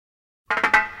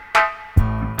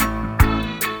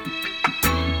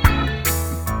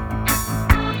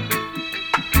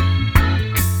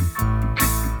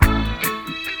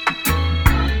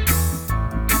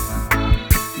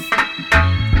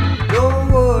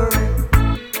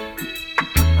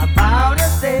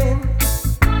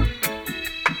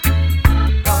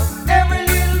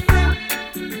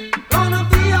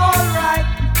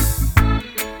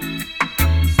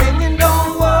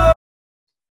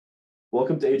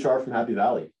HR from Happy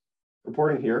Valley.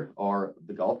 Reporting here are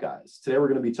the golf guys. Today we're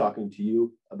going to be talking to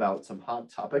you about some hot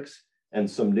topics and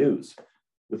some news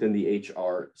within the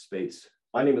HR space.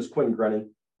 My name is Quinn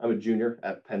Brennan. I'm a junior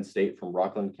at Penn State from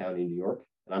Rockland County, New York,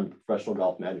 and I'm a professional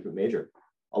golf management major.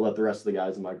 I'll let the rest of the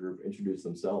guys in my group introduce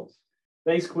themselves.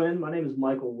 Thanks, Quinn. My name is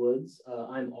Michael Woods.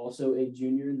 I'm also a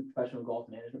junior in the professional golf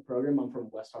management program. I'm from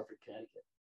West Hartford, Connecticut.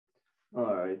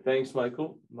 All right. Thanks,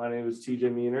 Michael. My name is TJ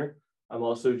Meanor. I'm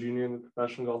also a junior in the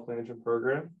professional golf management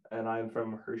program, and I'm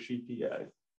from Hershey, PA.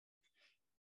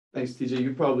 Thanks, TJ.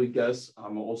 You probably guessed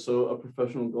I'm also a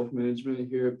professional golf management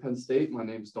here at Penn State. My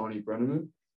name is Donnie Breneman,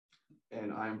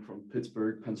 and I'm from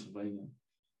Pittsburgh, Pennsylvania.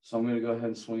 So I'm going to go ahead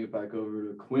and swing it back over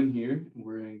to Quinn here, and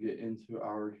we're going to get into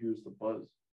our Here's the Buzz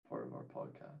part of our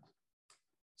podcast.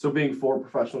 So being four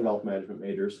professional golf management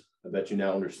majors, I bet you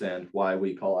now understand why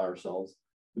we call ourselves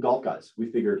the golf guys.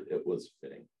 We figured it was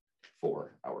fitting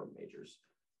for our majors.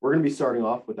 We're going to be starting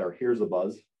off with our Here's the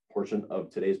Buzz portion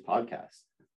of today's podcast.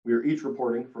 We are each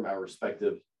reporting from our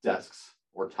respective desks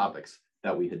or topics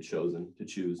that we had chosen to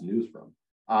choose news from.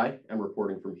 I am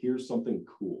reporting from Here's Something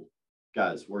Cool.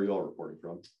 Guys, where are you all reporting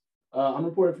from? I'm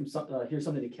reporting from Here's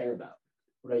Something to Care About.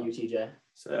 What about you, TJ?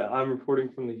 So I'm reporting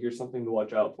from the Here's Something to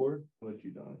Watch Out For. What have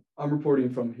you done? I'm reporting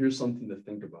from Here's Something to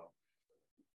Think About.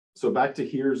 So back to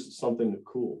Here's Something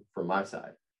Cool from my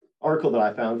side. Article that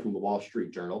I found from the Wall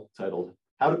Street Journal titled,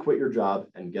 How to Quit Your Job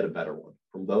and Get a Better One,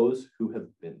 from those who have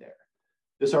been there.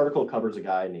 This article covers a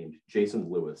guy named Jason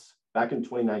Lewis. Back in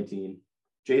 2019,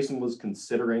 Jason was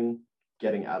considering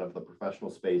getting out of the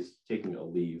professional space, taking a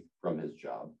leave from his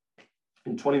job.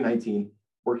 In 2019,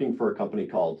 working for a company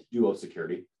called Duo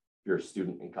Security. If you're a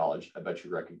student in college, I bet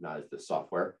you recognize this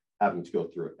software, having to go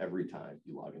through it every time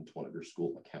you log into one of your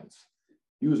school accounts.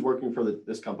 He was working for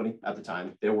this company at the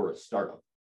time. They were a startup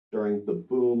during the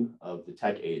boom of the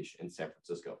tech age in San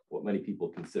Francisco, what many people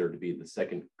consider to be the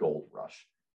second gold rush,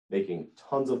 making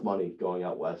tons of money going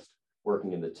out west,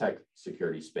 working in the tech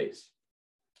security space.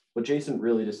 But Jason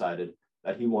really decided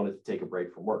that he wanted to take a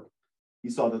break from work. He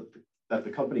saw that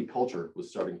the company culture was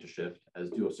starting to shift as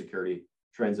Duo Security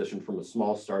transitioned from a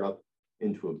small startup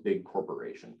into a big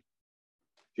corporation.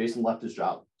 Jason left his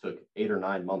job, took 8 or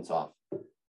 9 months off,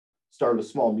 started a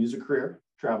small music career,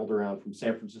 traveled around from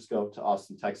San Francisco to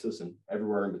Austin, Texas, and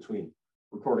everywhere in between,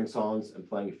 recording songs and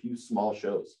playing a few small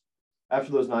shows.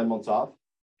 After those 9 months off,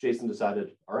 Jason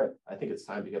decided, all right, I think it's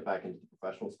time to get back into the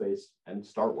professional space and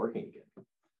start working again.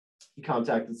 He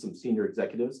contacted some senior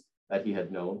executives that he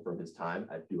had known from his time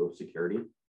at Duo Security,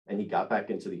 and he got back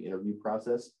into the interview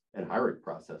process and hiring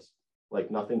process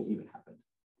like nothing even happened.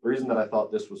 The reason that I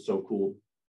thought this was so cool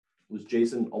was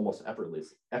Jason almost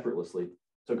effortlessly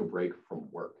took a break from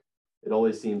work. It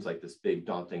always seems like this big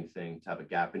daunting thing to have a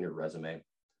gap in your resume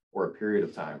or a period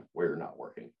of time where you're not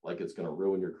working, like it's going to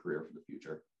ruin your career for the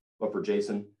future. But for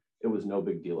Jason, it was no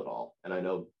big deal at all. And I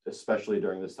know, especially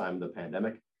during this time of the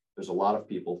pandemic, there's a lot of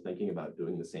people thinking about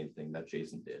doing the same thing that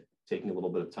Jason did, taking a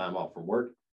little bit of time off from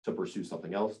work to pursue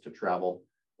something else, to travel,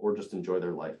 or just enjoy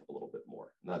their life a little bit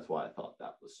more. And that's why I thought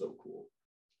that was so cool.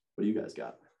 What do you guys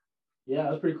got? Yeah,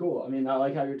 that's pretty cool. I mean, I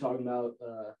like how you're talking about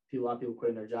a lot of people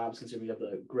quitting their jobs considering we have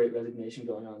the great resignation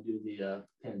going on due to the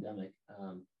pandemic.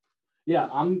 Yeah,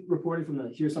 I'm reporting from the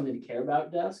Here's Something to Care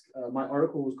About desk. My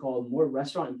article was called More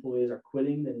Restaurant Employees Are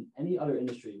Quitting Than Any Other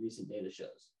Industry, Recent Data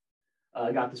Shows.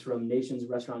 I got this from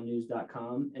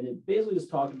nationsrestaurantnews.com, and it basically just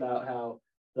talked about how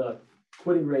the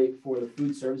quitting rate for the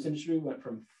food service industry went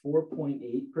from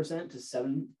 4.8% to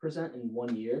 7% in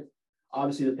 1 year.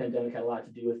 Obviously, the pandemic had a lot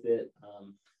to do with it.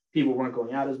 People weren't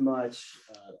going out as much.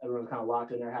 Everyone was kind of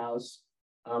locked in their house.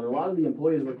 A lot of the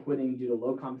employees were quitting due to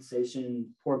low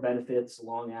compensation, poor benefits,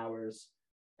 long hours,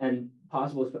 and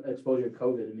possible exposure to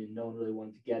COVID. I mean, no one really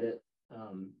wanted to get it,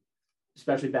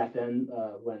 especially back then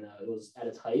when it was at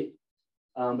its height.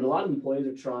 But a lot of employees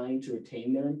are trying to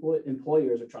retain their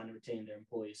employers are trying to retain their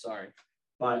employees,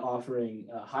 by offering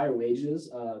higher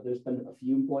wages. There's been a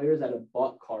few employers that have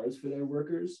bought cars for their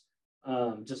workers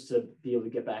just to be able to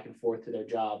get back and forth to their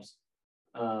jobs.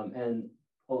 And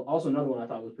also another one I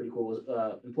thought was pretty cool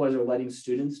was employers are letting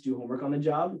students do homework on the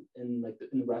job in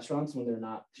the restaurants when they're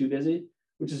not too busy,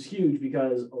 which is huge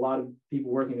because a lot of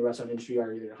people working in the restaurant industry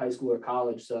are either high school or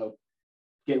college. So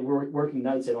working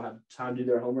nights, they don't have time to do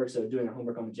their homework. So doing their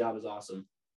homework on the job is awesome.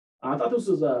 I thought this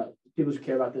was people should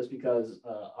care about this because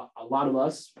a lot of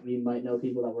us, we might know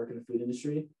people that work in the food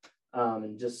industry.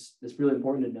 And just it's really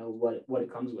important to know what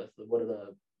it comes with. What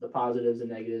are the positives and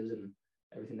negatives and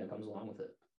everything that comes along with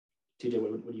it. TJ,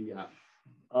 what do you got?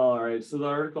 All right, so the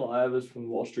article I have is from the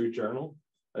Wall Street Journal.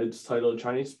 It's titled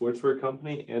Chinese Sportswear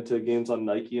Company Anti-Gains on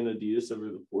Nike and Adidas Over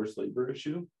the Forced Labor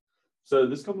Issue. So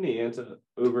this company Anta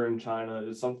over in China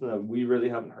is something that we really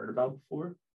haven't heard about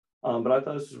before. But I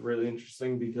thought this was really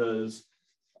interesting because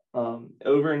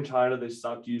over in China, they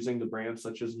stopped using the brands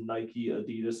such as Nike,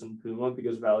 Adidas, and Puma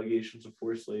because of allegations of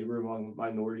forced labor among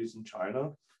minorities in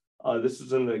China. This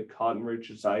was in the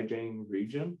cotton-rich Zhejiang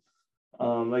region.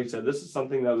 Like I said, this is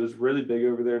something that was really big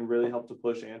over there and really helped to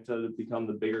push Anta to become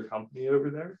the bigger company over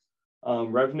there.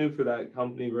 Revenue for that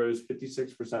company rose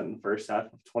 56% in the first half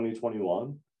of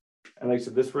 2021. And like I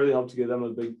said, this really helped to give them a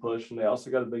big push. And they also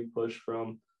got a big push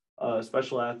from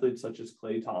special athletes such as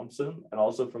Klay Thompson and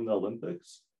also from the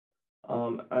Olympics.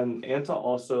 And Anta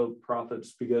also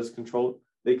profits because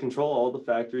they control all the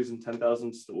factories and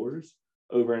 10,000 stores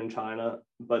over in China.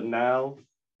 But now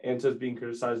Anta is being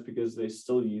criticized because they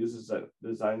still use the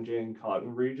Zhejiang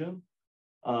cotton region.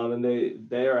 And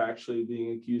they are actually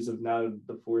being accused of now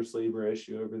the forced labor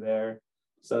issue over there.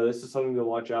 So this is something to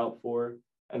watch out for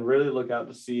and really look out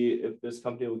to see if this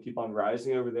company will keep on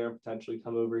rising over there and potentially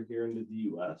come over here into the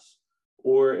US,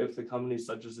 or if the companies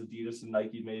such as Adidas and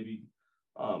Nike may be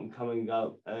coming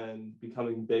up and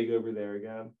becoming big over there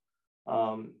again.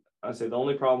 I say the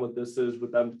only problem with this is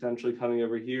with them potentially coming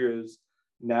over here is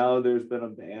now there's been a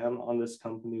ban on this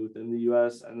company within the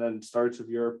US, and then parts of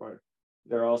Europe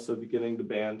they're also beginning to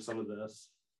ban some of this.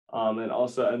 And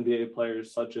also NBA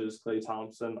players such as Klay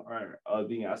Thompson are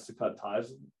being asked to cut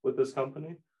ties with this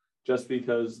company just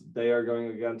because they are going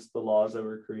against the laws that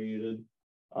were created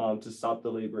to stop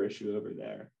the labor issue over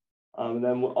there. And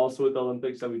then also with the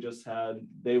Olympics that we just had,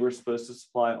 they were supposed to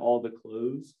supply all the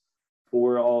clothes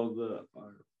for all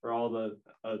the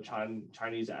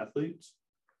Chinese athletes.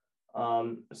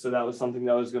 So that was something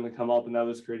that was going to come up, and that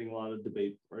was creating a lot of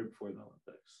debate right before the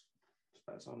Olympics.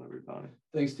 Pass on everybody.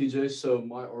 Thanks, TJ. So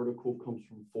my article comes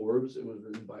from Forbes. It was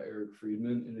written by Eric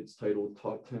Friedman, and it's titled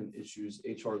Top 10 Issues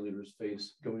HR Leaders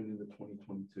Face Going into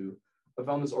 2022. I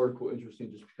found this article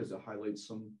interesting just because it highlights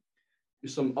some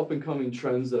up-and-coming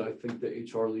trends that I think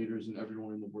that HR leaders and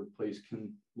everyone in the workplace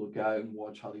can look at and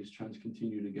watch how these trends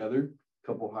continue together. A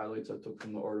couple of highlights I took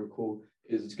from the article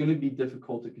is it's going to be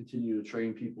difficult to continue to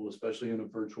train people, especially in a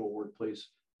virtual workplace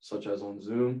such as on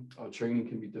Zoom. Training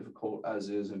can be difficult as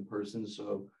is in person.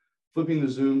 So flipping the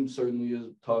Zoom certainly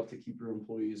is tough to keep your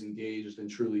employees engaged and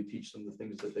truly teach them the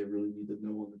things that they really need to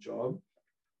know on the job.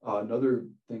 Another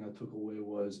thing I took away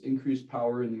was increased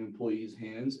power in the employee's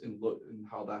hands and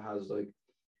how that has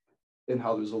and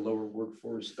how there's a lower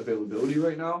workforce availability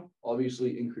right now.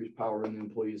 Obviously, increased power in the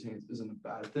employee's hands isn't a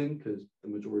bad thing because the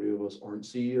majority of us aren't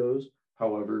CEOs.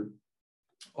 However,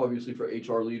 obviously for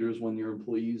HR leaders, when your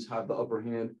employees have the upper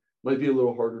hand, might be a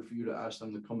little harder for you to ask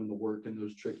them to come into work in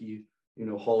those tricky,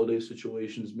 holiday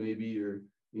situations maybe, or,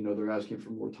 they're asking for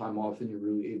more time off than you're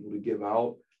really able to give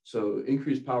out. So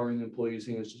increased power in the employees'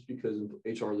 hands just because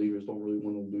HR leaders don't really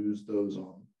want to lose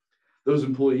those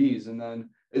employees. And then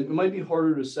it might be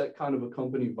harder to set kind of a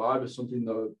company vibe as something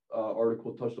the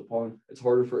article touched upon. It's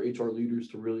harder for HR leaders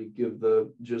to really give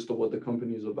the gist of what the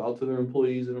company is about to their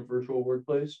employees in a virtual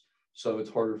workplace. So it's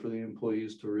harder for the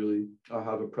employees to really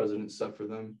have a precedent set for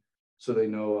them so they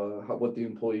know what the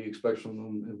employee expects from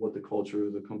them and what the culture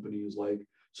of the company is like.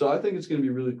 So I think it's going to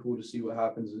be really cool to see what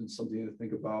happens and something to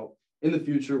think about in the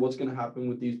future, what's going to happen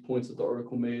with these points that the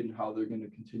article made and how they're going to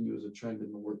continue as a trend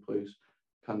in the workplace,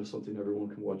 kind of something everyone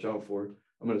can watch out for.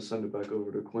 I'm going to send it back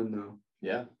over to Quinn now.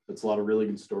 Yeah, it's a lot of really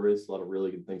good stories, a lot of really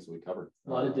good things that we covered.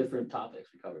 A lot of different topics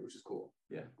we covered, which is cool.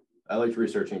 Yeah. I liked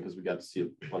researching because we got to see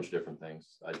a bunch of different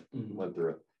things. I went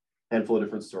through a handful of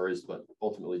different stories, but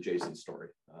ultimately Jason's story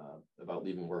about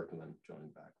leaving work and then joining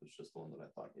back was just the one that I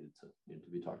thought needed to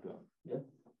be talked about. Yeah.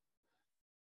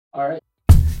 All right.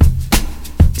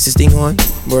 Is this thing on?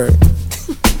 Word.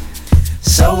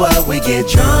 So what, we get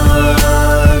drunk.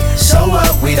 So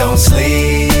what, we don't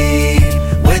sleep.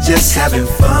 We're just having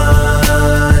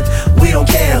fun. We don't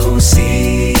care who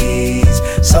sees.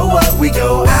 So what, we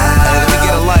go out.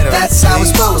 That's how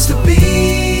it's supposed to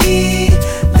be.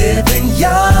 Living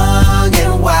young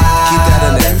and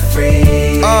wild and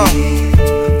free.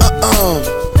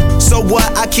 So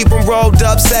what, I keep them rolled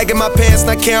up, sagging my pants,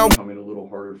 and I can't. Becoming a little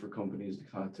harder for companies to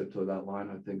kind of tiptoe that line,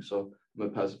 I think. So I'm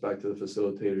going to pass it back to the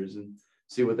facilitators and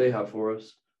see what they have for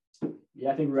us.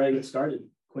 Yeah, I think we're ready to get started.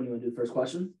 Quinn, you want to do the first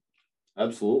question?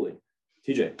 Absolutely.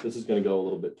 TJ, this is going to go a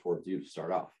little bit towards you to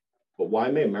start off. But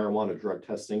why may marijuana drug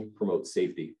testing promote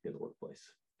safety in the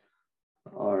workplace?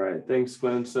 All right, thanks,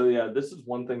 Quinn. So yeah, this is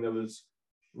one thing that was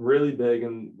really big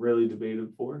and really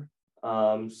debated for.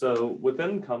 So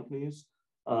within companies,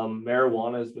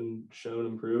 marijuana has been shown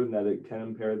and proven that it can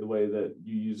impair the way that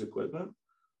you use equipment.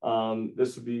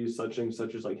 This would be such things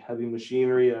such as like heavy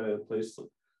machinery at a place,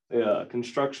 a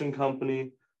construction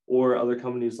company, or other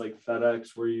companies like FedEx,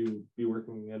 where you be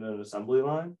working in an assembly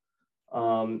line.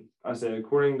 I say,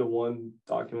 according to one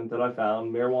document that I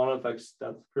found, marijuana affects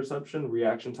depth perception,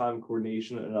 reaction time,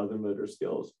 coordination, and other motor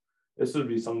skills. This would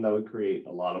be something that would create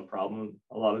a lot of problem,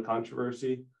 a lot of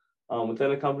controversy.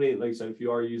 Within a company, like I said, if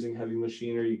you are using heavy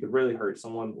machinery, you could really hurt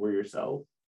someone or yourself.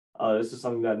 This is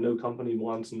something that no company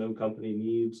wants and no company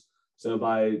needs. So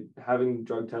by having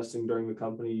drug testing during the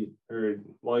company or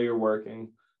while you're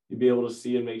working, you'd be able to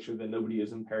see and make sure that nobody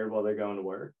is impaired while they're going to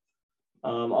work.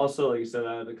 Also, like I said,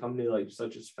 at a company like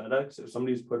such as FedEx, if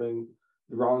somebody's putting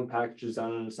the wrong packages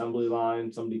on an assembly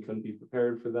line, somebody couldn't be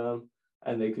prepared for them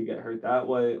and they could get hurt that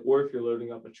way. Or if you're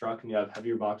loading up a truck and you have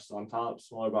heavier boxes on top,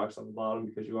 smaller boxes on the bottom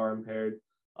because you are impaired,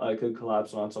 it could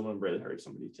collapse on someone and really hurt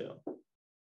somebody too.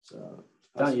 So,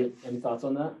 Donnie, any thoughts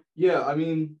on that? Yeah, I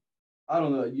mean, I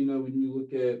don't know. You know, when you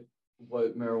look at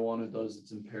what marijuana does,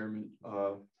 its impairment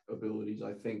abilities,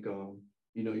 I think,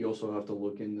 you know, you also have to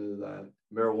look into that.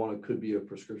 Marijuana could be a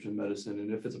prescription medicine.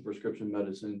 And if it's a prescription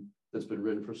medicine that's been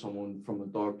written for someone from a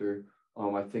doctor,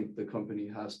 I think the company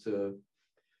has to,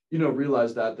 you know,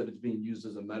 realize that it's being used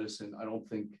as a medicine. I don't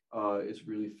think it's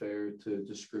really fair to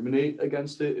discriminate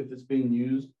against it if it's being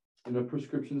used in a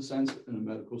prescription sense, in a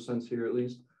medical sense here at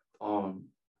least.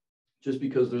 Just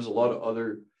because there's a lot of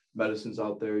other medicines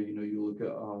out there, you know, you look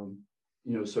at,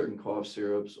 you know, certain cough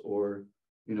syrups or,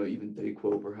 you know, even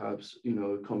Dayquil perhaps, you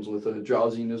know, it comes with a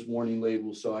drowsiness warning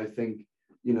label. So I think,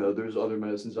 you know, there's other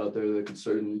medicines out there that could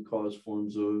certainly cause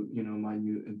forms of, you know,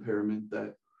 minute impairment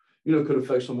that, you know, could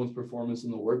affect someone's performance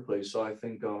in the workplace. So I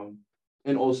think,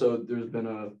 and also there's been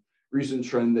a recent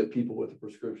trend that people with a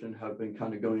prescription have been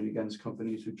kind of going against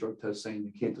companies who drug test, saying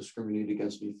you can't discriminate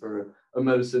against me for a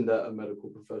medicine that a medical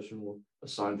professional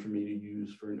assigned for me to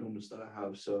use for an illness that I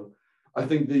have. So I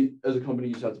think as a company,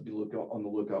 you just have to be on the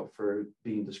lookout for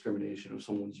being discrimination if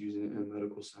someone's using it in a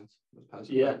medical sense.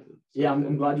 Yeah,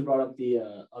 I'm glad you brought up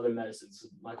the other medicines.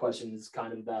 My question is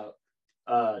kind of about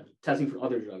testing for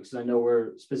other drugs. I know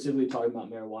we're specifically talking about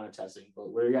marijuana testing, but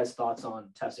what are your guys' thoughts on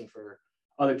testing for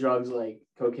other drugs like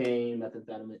cocaine,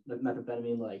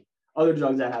 methamphetamine, like other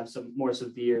drugs that have some more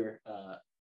severe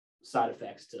side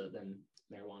effects than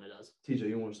marijuana does? TJ,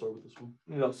 you want to start with this one?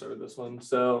 Yeah, I'll start with this one.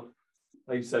 So,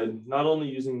 like you said, not only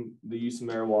using the use of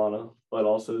marijuana, but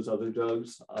also those other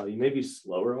drugs, you may be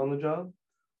slower on the job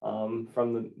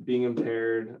from being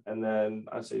impaired, and then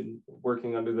I say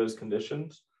working under those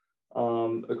conditions.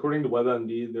 According to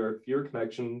WebMD, there are fewer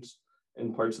connections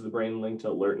in parts of the brain linked to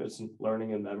alertness and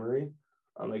learning and memory.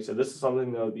 Like I said, this is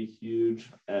something that would be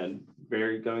huge and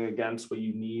very going against what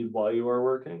you need while you are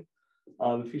working.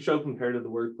 If you show up compared to the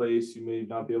workplace, you may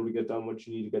not be able to get done what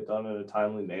you need to get done in a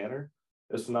timely manner.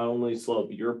 This will not only slow up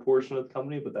your portion of the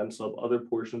company, but then slow up other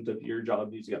portions of your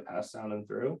job needs to get passed down and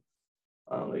through.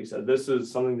 Like I said, this is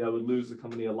something that would lose the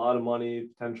company a lot of money,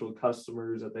 potential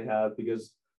customers that they have,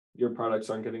 because your products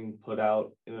aren't getting put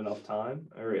out in enough time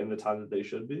or in the time that they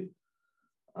should be.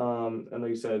 And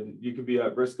like I said, you could be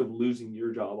at risk of losing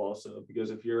your job also,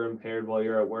 because if you're impaired while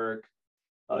you're at work,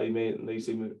 you may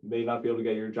not be able to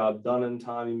get your job done in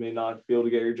time. You may not be able to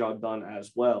get your job done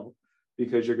as well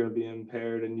because you're going to be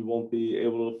impaired, and you won't be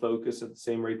able to focus at the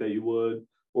same rate that you would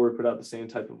or put out the same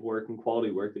type of work and quality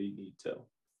work that you need to.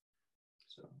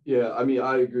 So yeah, I mean,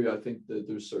 I agree. I think that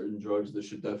there's certain drugs that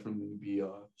should definitely be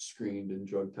screened in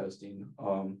drug testing,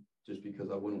 just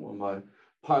because I wouldn't want my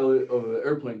pilot of an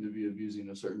airplane to be abusing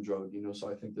a certain drug, you know,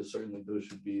 so I think that certainly those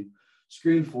should be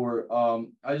screened for.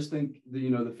 I just think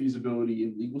the feasibility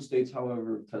in legal states,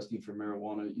 however, of testing for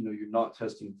marijuana, you know, you're not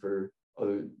testing for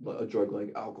a drug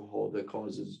like alcohol that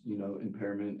causes, you know,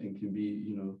 impairment and can be,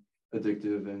 you know,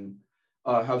 addictive and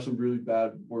have some really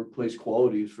bad workplace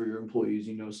qualities for your employees,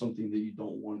 you know, something that you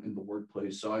don't want in the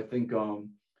workplace. So I think,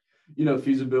 you know,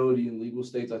 feasibility in legal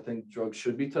states, I think drugs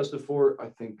should be tested for. I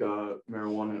think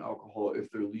marijuana and alcohol, if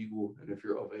they're legal and if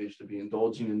you're of age to be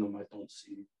indulging in them, I don't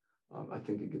see. I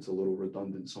think it gets a little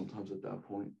redundant sometimes at that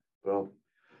point. But I'll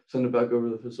send it back over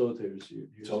to the facilitators here.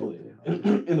 Totally.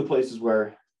 In the places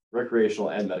where recreational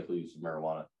and medical use of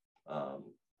marijuana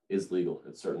is legal,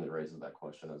 it certainly raises that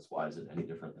question as why is it any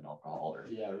different than alcohol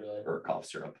or cough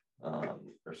syrup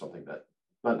or something that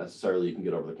not necessarily you can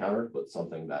get over the counter, but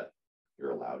something that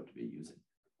you're allowed to be using.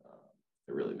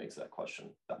 It really makes that question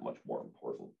that much more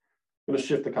important. I'm going to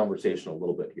shift the conversation a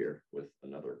little bit here with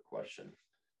another question.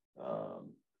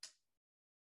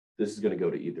 This is going to go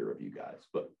to either of you guys,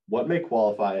 but what may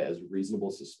qualify as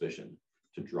reasonable suspicion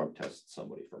to drug test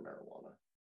somebody for marijuana?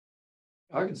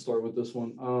 I can start with this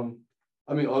one.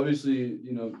 I mean, obviously,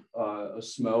 you know, a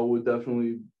smell would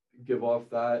definitely give off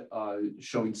that.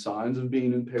 Showing signs of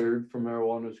being impaired from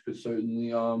marijuana could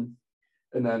certainly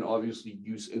And then obviously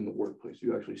use in the workplace.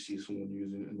 You actually see someone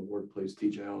using it in the workplace.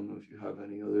 TJ, I don't know if you have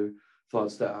any other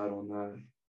thoughts to add on that.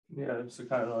 Yeah, so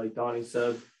kind of like Donnie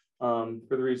said, for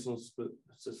the reasonable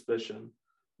suspicion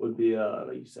would be,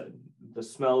 like you said, the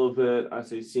smell of it. I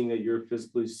say seeing that you're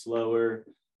physically slower,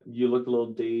 you look a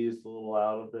little dazed, a little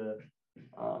out of it,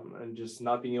 and just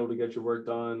not being able to get your work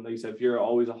done. Like you said, if you're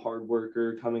always a hard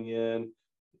worker coming in,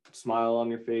 smile on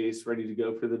your face, ready to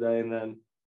go for the day, and then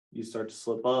you start to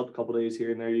slip up a couple days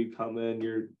here and there, you come in,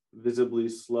 you're visibly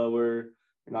slower,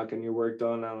 you're not getting your work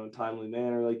done in a timely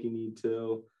manner like you need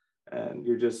to, and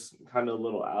you're just kind of a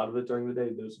little out of it during the day.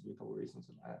 Those would be a couple reasons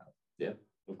that I have. Yeah,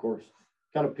 of course.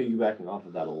 Kind of piggybacking off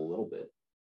of that a little bit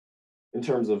in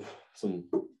terms of some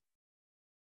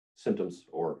symptoms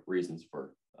or reasons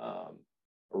for a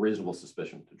reasonable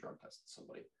suspicion to drug test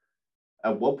somebody.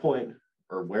 At what point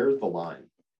or where's the line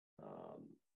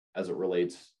as it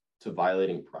relates to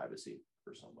violating privacy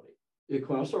for somebody? Yeah,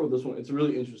 Quinn, I'll start with this one. It's a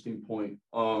really interesting point.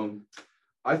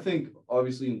 I think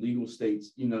obviously in legal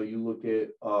states, you look at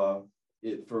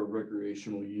it for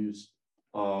recreational use.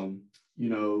 When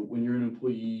you're an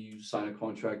employee, you sign a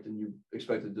contract and you're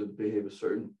expected to behave a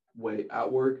certain way at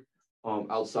work.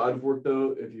 Outside of work,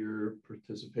 though, if you're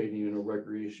participating in a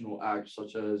recreational act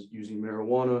such as using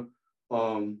marijuana,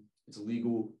 it's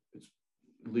illegal. It's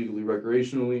legally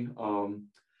recreationally.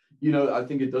 I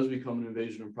think it does become an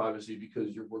invasion of privacy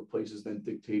because your workplace is then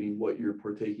dictating what you're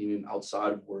partaking in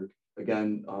outside of work.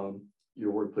 Again,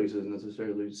 your workplace isn't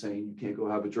necessarily saying you can't go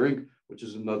have a drink, which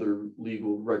is another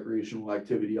legal recreational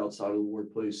activity outside of the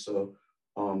workplace. So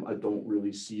I don't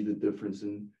really see the difference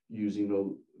in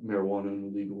using marijuana in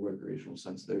a legal recreational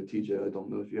sense there. TJ, I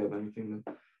don't know if you have anything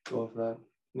to go off that.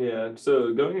 Yeah,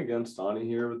 so going against Donnie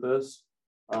here with this,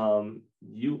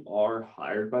 you are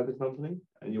hired by the company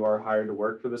and you are hired to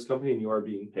work for this company and you are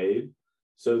being paid.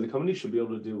 So the company should be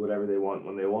able to do whatever they want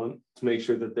when they want to make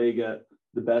sure that they get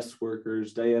the best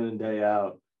workers day in and day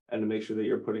out and to make sure that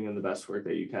you're putting in the best work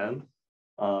that you can.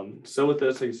 So with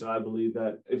this, like I said, I believe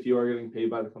that if you are getting paid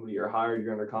by the company, you're hired,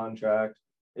 you're under contract,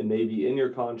 it may be in your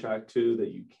contract too that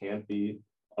you can't be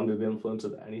under the influence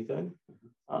of anything.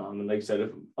 And like I said,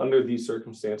 if under these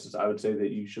circumstances, I would say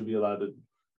that you should be allowed to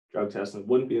drug test and it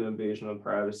wouldn't be an invasion of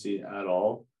privacy at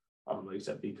all, like I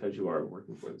said, because you are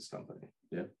working for this company.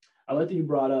 Yeah. I like that you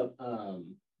brought up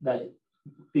that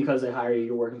because they hire you,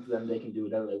 you're working for them, they can do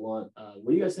whatever they want.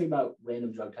 What do you guys think about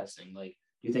random drug testing? Like,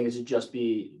 do you think it should just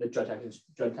be the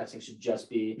drug testing should just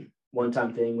be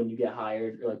one-time thing when you get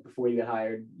hired, or like before you get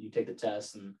hired, you take the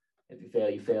test, and if you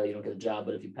fail, you don't get a job.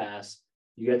 But if you pass,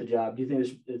 you get the job. Do you think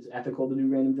it's ethical to do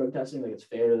random drug testing? Like it's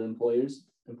fair to the employees?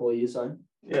 Sorry.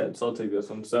 Yeah, so I'll take this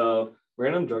one. So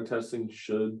random drug testing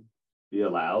should be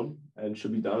allowed and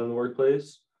should be done in the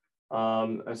workplace.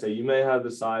 I say you may have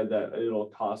the side that it'll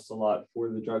cost a lot for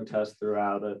the drug test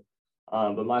throughout it.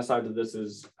 But my side to this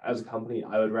is, as a company,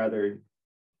 I would rather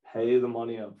pay the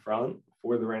money up front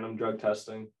for the random drug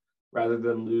testing rather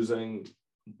than losing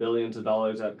billions of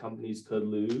dollars that companies could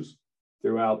lose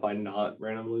throughout by not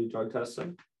randomly drug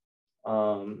testing.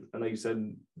 And like you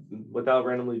said, without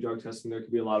randomly drug testing, there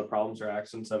could be a lot of problems or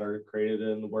accidents that are created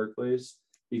in the workplace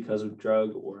because of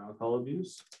drug or alcohol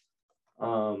abuse.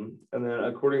 And then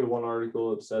according to one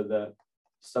article, it said that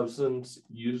substance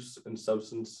use and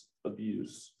substance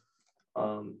abuse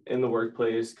in the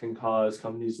workplace can cause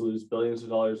companies to lose billions of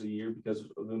dollars a year because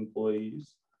of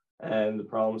employees and the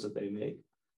problems that they make.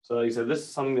 So like I said, this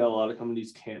is something that a lot of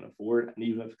companies can't afford. And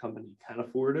even if a company can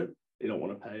afford it, they don't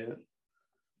want to pay it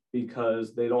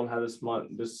because they don't have this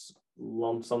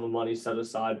lump sum of money set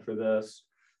aside for this.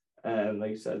 And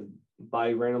like I said,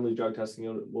 by randomly drug testing,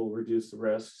 it will reduce the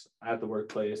risks at the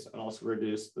workplace and also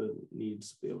reduce the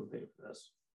needs to be able to pay for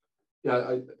this.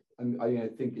 Yeah, I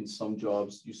think in some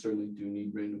jobs, you certainly do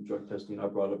need random drug testing. I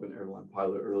brought up an airline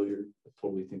pilot earlier. I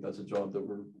totally think that's a job that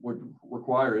would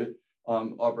require it.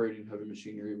 Operating heavy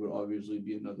machinery would obviously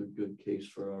be another good case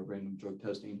for random drug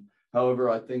testing. However,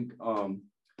 I think, other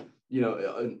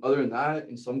than that,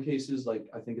 in some cases, like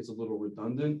I think it's a little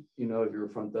redundant. If you're a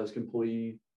front desk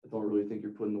employee, I don't really think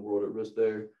you're putting the world at risk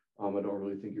there. I don't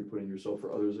really think you're putting yourself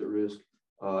or others at risk.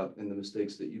 And the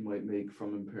mistakes that you might make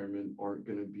from impairment aren't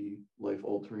going to be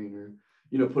life-altering or,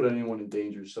 put anyone in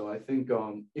danger. So I think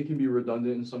it can be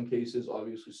redundant in some cases.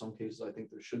 Obviously, some cases I think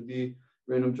there should be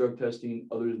random drug testing.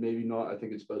 Others maybe not. I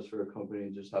think it's best for a company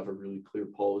to just have a really clear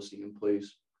policy in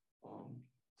place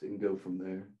to go from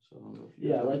there. So I don't know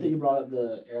if I like that you brought up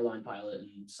the airline pilot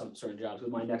and some certain jobs.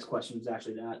 But my next question is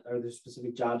actually that: are there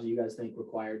specific jobs that you guys think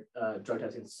require drug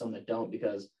testing, and some that don't?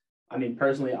 Because I mean,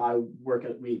 personally,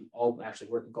 we all actually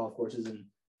work at golf courses, and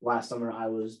last summer I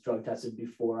was drug tested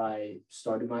before I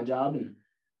started my job, and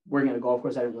working at a golf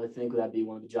course, I didn't really think that'd be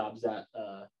one of the jobs that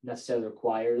necessarily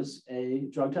requires a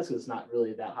drug test because it's not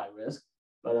really that high risk.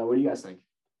 But what do you guys think?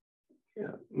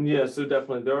 Yeah. So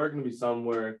definitely, there are going to be some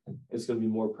where it's going to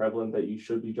be more prevalent that you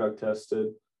should be drug tested,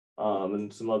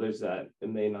 and some others that it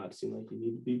may not seem like you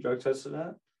need to be drug tested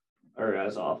at or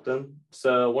as often.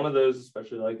 So one of those,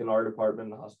 especially like in our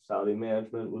department, hospitality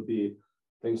management, would be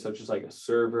things such as like a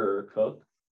server or a cook.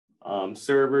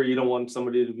 Server, you don't want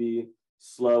somebody to be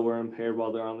slow or impaired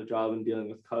while they're on the job and dealing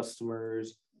with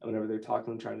customers and whenever they're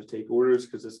talking and trying to take orders,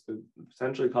 because this could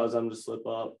potentially cause them to slip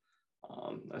up.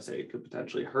 I say it could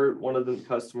potentially hurt one of the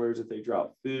customers if they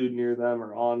drop food near them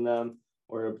or on them,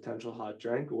 or a potential hot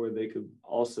drink, or they could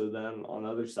also then on the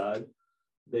other side,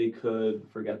 they could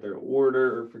forget their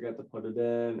order or forget to put it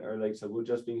in, or like I said, with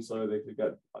just being slow, they could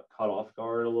get caught off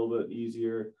guard a little bit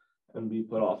easier and be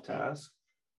put off task.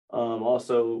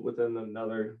 Also within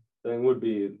another thing would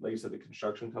be, like I said, the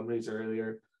construction companies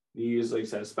earlier, these, like I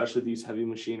said, especially these heavy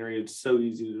machinery, it's so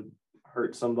easy to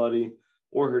hurt somebody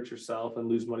or hurt yourself and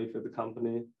lose money for the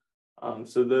company.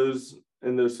 So those,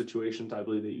 in those situations, I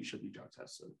believe that you should be drug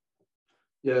tested.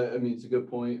 Yeah, I mean, it's a good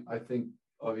point. I think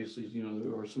obviously,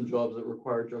 there are some jobs that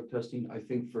require drug testing. I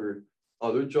think for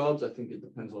other jobs, I think it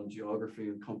depends on geography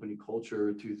and company culture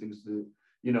are two things that,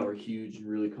 are huge and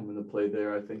really come into play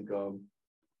there. I think,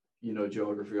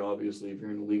 geography, obviously, if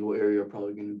you're in a legal area, are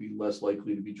probably going to be less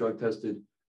likely to be drug tested.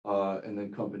 And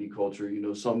then company culture,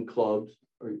 some clubs,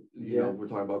 or, we're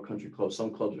talking about country clubs,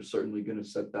 some clubs are certainly going to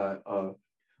set that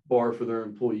bar for their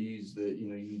employees that, you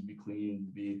need to be clean,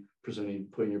 be presenting,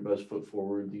 putting your best foot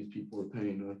forward. These people are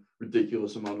paying a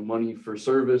ridiculous amount of money for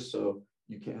service, so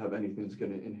you can't have anything that's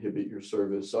going to inhibit your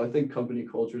service. So I think company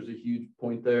culture is a huge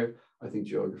point there. I think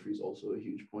geography is also a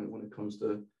huge point when it comes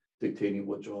to dictating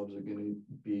what jobs are going to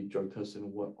be drug tested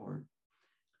and what aren't.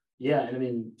 Yeah, and I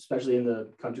mean, especially in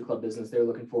the country club business, they're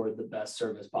looking for the best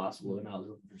service possible. They're not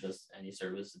looking for just any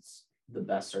service. It's the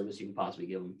best service you can possibly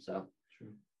give them. So, Sure.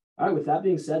 All right, with that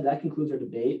being said, that concludes our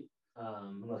debate.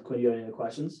 Unless Quinn, you have any other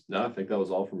questions? No, I think that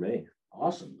was all for me.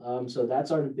 Awesome. So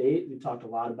that's our debate. We talked a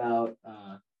lot about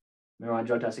marijuana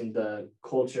drug testing, the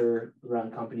culture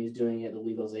around companies doing it, the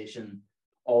legalization,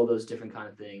 all those different kind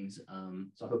of things.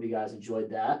 So I hope you guys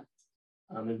enjoyed that.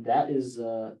 And that is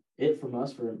it from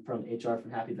us from HR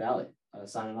from Happy Valley.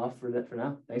 Signing off for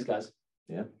now. Thanks, guys.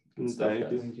 Yeah. Good stuff,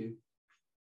 guys. Thank you.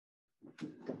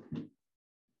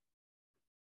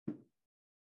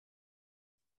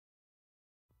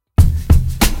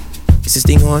 Is this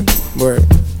thing on? Word.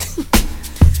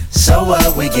 So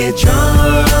what, we get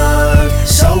drunk.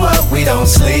 So what, we don't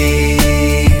sleep.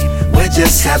 We're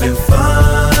just having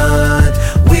fun.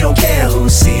 We don't care who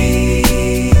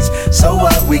sees. So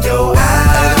what, we go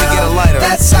out. We get a lighter.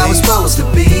 That's how it's supposed to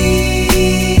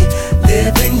be.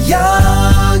 Living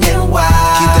young and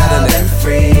wild and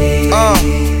free.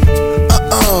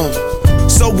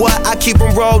 So what? I keep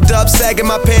them rolled up, sagging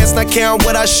my pants, not caring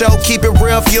what I show. Keep it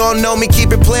real, if you don't know me,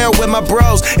 keep it playing with my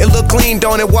bros. It look clean,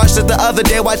 don't it? Watched it the other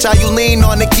day, watch how you lean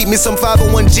on it. Keep me some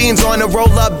 501 jeans on it, roll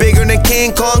up bigger than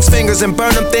King Kong's fingers and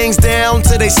burn them things down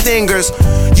to they stingers.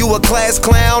 You a class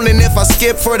clown, and if I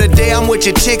skip for the day, I'm with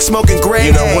your chick smoking gray.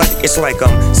 You know what? It's like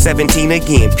I'm 17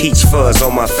 again, peach fuzz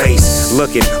on my face.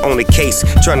 Looking on the case,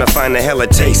 trying to find a hella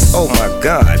taste. Oh my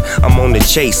God, I'm on the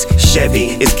chase.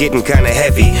 Chevy, it's getting kinda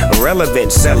heavy.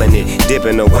 Irrelevant, selling it,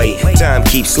 dipping away. Time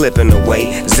keeps slipping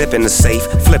away. Zipping the safe,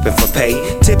 flipping for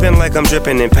pay. Tipping like I'm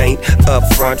dripping in paint. Up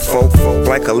front, folk,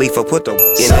 like a leaf, put the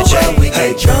in so the J. So we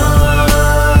get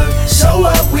drunk. So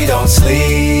what, we don't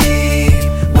sleep.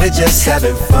 We're just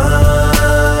having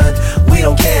fun. We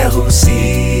don't care who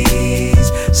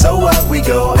sees. So what, we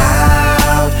go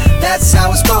out. That's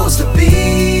how it's supposed to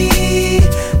be.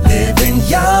 Living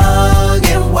young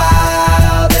and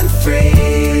wild and free.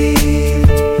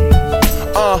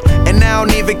 And I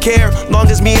don't even care. Long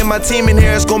as me and my team in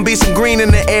here, it's gonna be some green in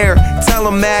the air. Tell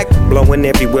 'em, Mac. Blowing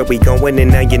everywhere we going,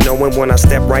 and now you knowin' when I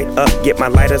step right up. Get my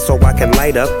lighter so I can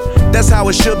light up. That's how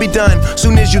it should be done.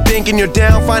 Soon as you thinking you're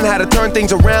down, find how to turn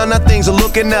things around. Now things are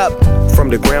looking up. From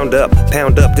the ground up,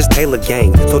 pound up this Taylor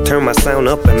gang. So turn my sound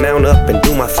up and mount up and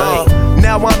do my thing.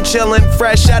 Now I'm chillin',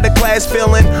 fresh out of class,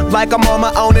 feeling like I'm on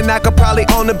my own and I could probably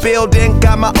own a building.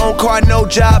 Got my own car, no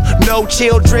job, no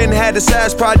children. Had a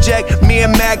size project, me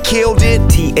and Mac killed it.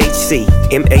 THC,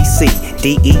 MAC,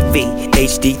 DEV,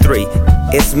 HD3.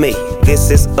 It's me, this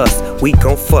is us. We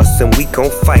gon' fuss and we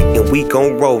gon' fight and we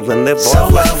gon' roll and live so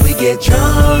our life. So what, we get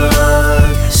drunk.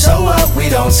 So what, we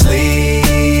don't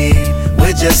sleep.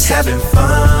 We're just having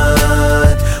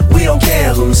fun. We don't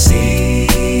care who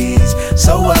sees.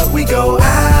 So what, we go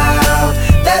out.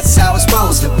 That's how it's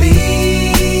supposed to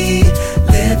be.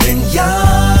 Living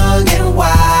young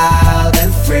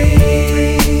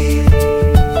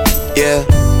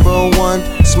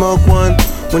smoke one.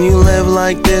 When you live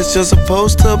like this, you're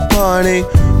supposed to party.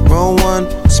 Roll one,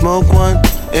 smoke one,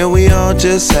 and we all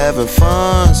just having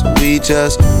fun. So we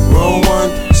just roll one,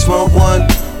 smoke one.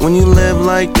 When you live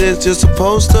like this, you're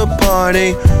supposed to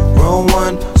party. Roll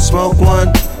one, smoke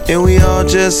one, and we all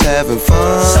just having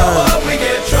fun. So what, we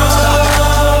get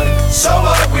drunk. So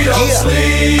what, we don't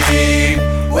sleep.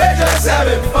 We're just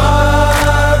having fun.